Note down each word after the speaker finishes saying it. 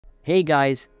Hey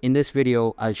guys, in this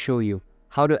video, I'll show you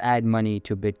how to add money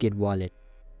to Bitget wallet.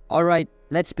 Alright,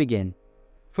 let's begin.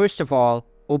 First of all,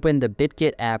 open the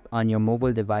Bitget app on your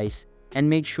mobile device and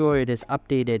make sure it is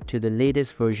updated to the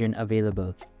latest version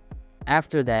available.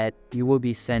 After that, you will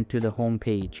be sent to the home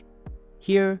page.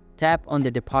 Here, tap on the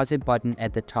deposit button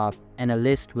at the top and a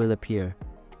list will appear.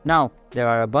 Now, there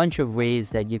are a bunch of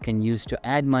ways that you can use to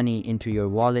add money into your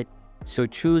wallet, so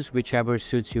choose whichever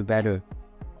suits you better.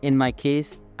 In my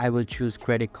case, I will choose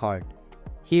credit card.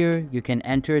 Here, you can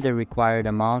enter the required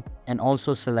amount and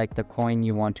also select the coin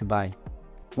you want to buy.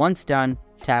 Once done,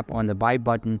 tap on the buy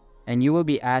button and you will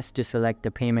be asked to select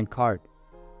the payment card.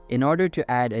 In order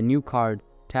to add a new card,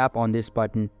 tap on this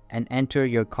button and enter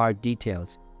your card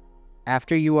details.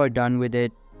 After you are done with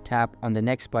it, tap on the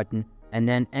next button and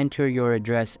then enter your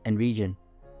address and region.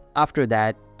 After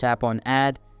that, tap on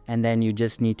add and then you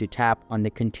just need to tap on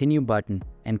the continue button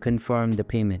and confirm the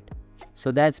payment.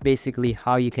 So that's basically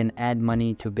how you can add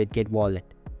money to Bitget wallet.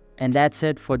 And that's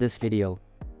it for this video.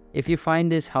 If you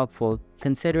find this helpful,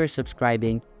 consider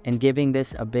subscribing and giving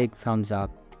this a big thumbs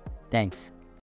up. Thanks.